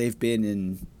best that they've been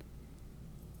in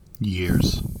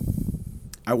years.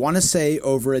 I want to say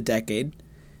over a decade,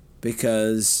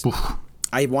 because Oof.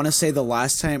 I want to say the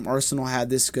last time Arsenal had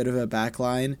this good of a back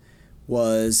line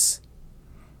was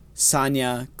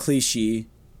Sanya, Clichy,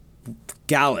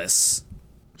 Gallus,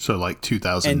 So like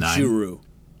 2009. and Giroud.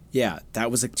 Yeah,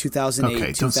 that was like 2008,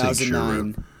 Okay, don't say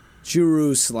 2009.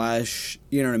 Giroud /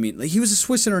 you know what I mean? Like, he was a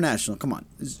Swiss international. Come on.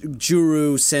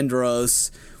 Giroud,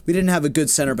 Sendros. We didn't have a good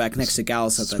center back next to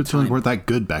Gallus at that Switzerland time. weren't that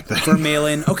good back then.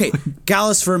 Vermaelen. Okay,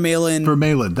 Gallus, Vermaelen.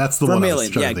 Vermaelen, that's the one I was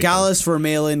Vermaelen, trying yeah, to think Gallus,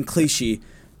 Vermaelen, Clichy.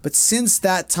 But since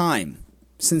that time,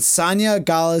 since Sanya,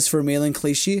 Gallus, Vermaelen,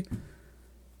 Clichy,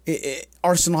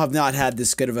 Arsenal have not had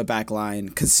this good of a back line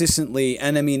consistently.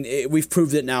 And I mean, we've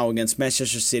proved it now against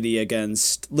Manchester City,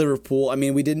 against Liverpool. I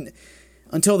mean, we didn't,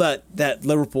 until that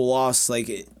Liverpool loss,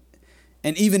 like,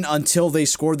 and even until they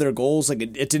scored their goals, like,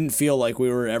 it didn't feel like we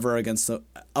were ever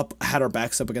had our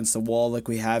backs up against the wall like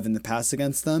we have in the past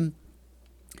against them.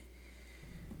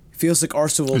 It feels like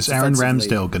Arsenal. Is Aaron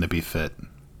Ramsdale going to be fit?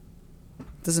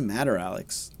 Doesn't matter,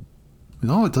 Alex.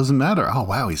 No, it doesn't matter. Oh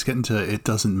wow, he's getting to it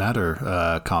doesn't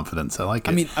matter confidence. I like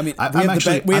it. I mean, I'm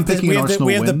we have the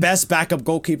win. best backup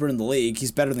goalkeeper in the league.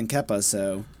 He's better than Kepa,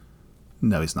 so.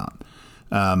 No, he's not.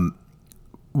 The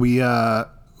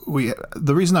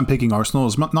reason I'm picking Arsenal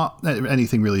is not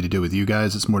anything really to do with you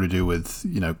guys. It's more to do with,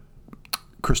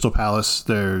 Crystal Palace.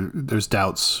 There's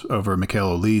doubts over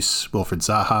Mikel Olise, Wilfried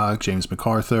Zaha, James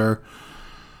McArthur.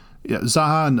 Yeah,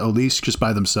 Zaha and Olise just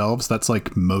by themselves, that's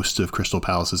like most of Crystal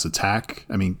Palace's attack.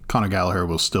 I mean, Conor Gallagher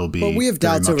will still be. But we have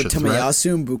doubts over very much a threat.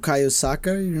 Tomiyasu and Bukayo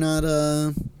Saka. You're not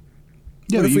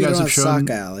Yeah, but you guys have shown.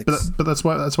 Saka, Alex? But that's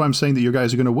why I'm saying that your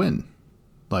guys are going to win.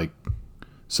 Like,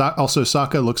 also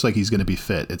Saka looks like he's going to be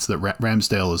fit. It's that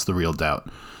Ramsdale is the real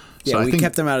doubt. Yeah, so we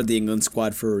kept him out of the England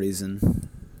squad for a reason.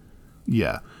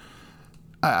 Yeah.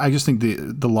 I just think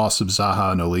the loss of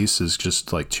Zaha and Olise is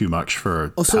just like too much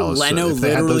for Also, Palace. Leno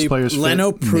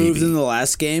Leno proved in the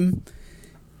last game,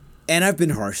 and I've been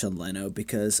harsh on Leno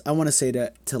because I want to say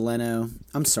to Leno,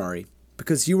 I'm sorry,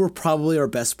 because you were probably our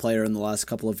best player in the last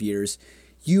couple of years.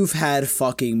 You've had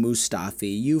fucking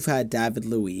Mustafi, you've had David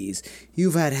Luiz,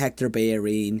 you've had Hector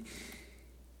Bellerin,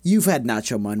 you've had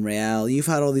Nacho Monreal, you've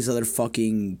had all these other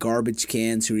fucking garbage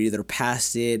cans who either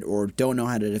passed it or don't know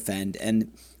how to defend,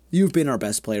 and you've been our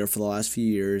best player for the last few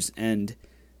years, and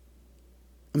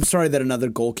I'm sorry that another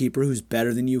goalkeeper who's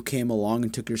better than you came along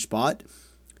and took your spot.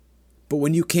 But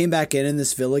when you came back in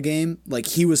this Villa game, like,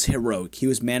 he was heroic. He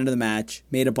was man of the match,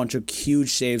 made a bunch of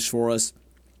huge saves for us.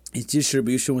 His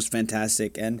distribution was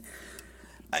fantastic, and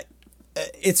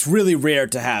it's really rare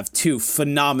to have two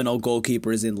phenomenal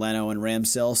goalkeepers in Leno and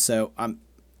Ramsdale. So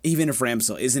even if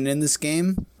Ramsdale isn't in this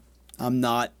game, I'm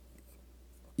not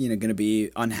going to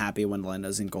be unhappy when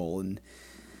Leno's in goal, and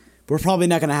we're probably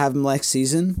not going to have him next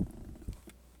season.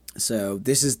 So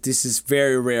this is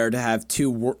very rare to have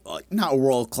two not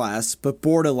world class but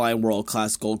borderline world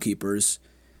class goalkeepers.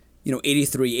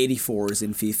 83, 84s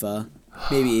in FIFA,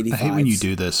 maybe 85s. I hate when you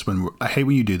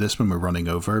do this when we're running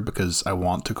over because I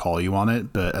want to call you on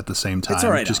it, but at the same time,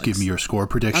 right, just Alex. give me your score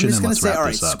prediction and let's wrap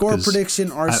this up. Score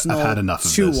prediction: Arsenal I've had enough of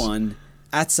 2-1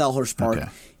 at Selhurst Park. Okay.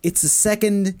 It's the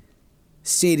second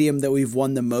stadium that we've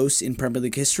won the most in Premier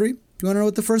League history. Do you want to know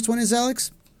what the first one is,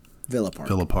 Alex? Villa Park.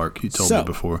 Villa Park, you told me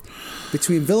before.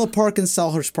 Between Villa Park and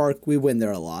Selhurst Park, we win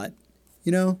there a lot.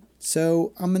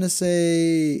 So I'm going to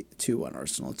say 2-1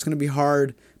 Arsenal. It's going to be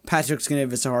hard. Patrick's going to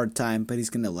give us a hard time, but he's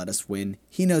going to let us win.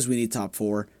 He knows we need top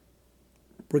 4.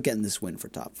 We're getting this win for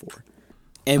top 4.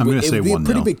 And I'm going to say 1-0. It would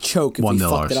be a pretty big choke if we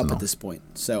fucked Arsenal. it up at this point.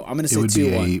 So I'm going to say 2-1. It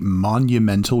would be a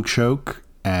monumental choke,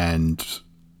 and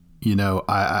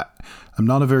I'm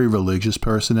not a very religious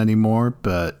person anymore,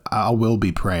 but I will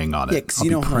be praying on it. Yeah, because I'll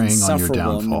be how praying on your insufferable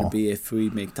downfall. I'm going to be if we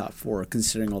make top 4,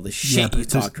 considering all the shit you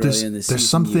talked earlier in this There's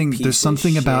season. there's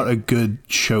something about a good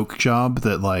choke job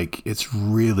that, like, it's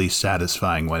really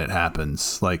satisfying when it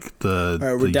happens. Like the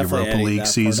Europa League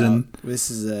season. This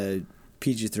is a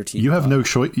PG-13. You have no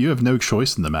choice. You have no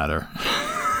choice in the matter.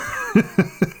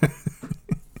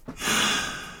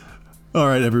 All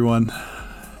right, everyone.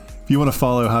 If you want to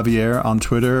follow Javier on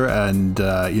Twitter and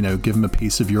give him a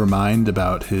piece of your mind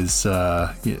about his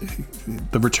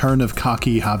the return of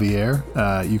cocky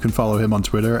Javier, you can follow him on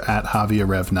Twitter at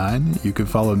JavierRev9. You can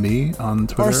follow me on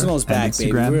Twitter. Arsenal's back,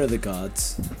 Instagram, baby. We're the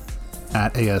gods.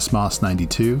 At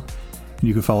ASMoss92.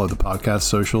 You can follow the podcast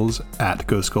socials at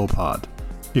Ghost Goal Pod.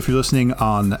 If you're listening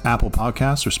on Apple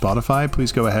Podcasts or Spotify,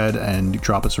 please go ahead and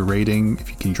drop us a rating. If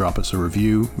you can drop us a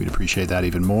review, we'd appreciate that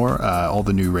even more. All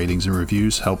the new ratings and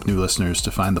reviews help new listeners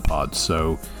to find the pod.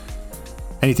 So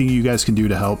anything you guys can do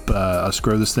to help us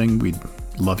grow this thing, we'd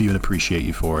love you and appreciate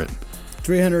you for it.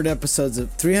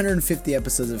 350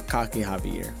 episodes of Cocky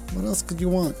Javier. What else could you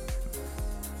want?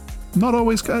 Not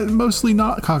always, mostly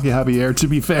not Cocky Javier, to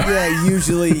be fair. Yeah,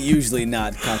 usually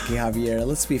not Cocky Javier.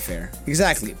 Let's be fair.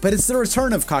 Exactly. But it's the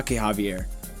return of Cocky Javier.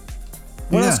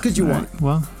 What else could you want? Right.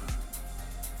 Well,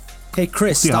 hey,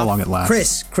 Chris, see stop. how long it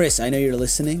lasts. Chris, I know you're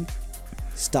listening.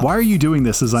 Stop. Why are you doing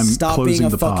this as I'm closing the pod? Stop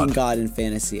being a fucking god in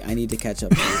fantasy. I need to catch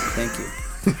up to you. Thank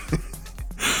you.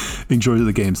 Enjoy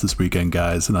the games this weekend,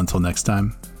 guys, and until next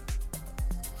time,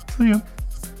 see ya.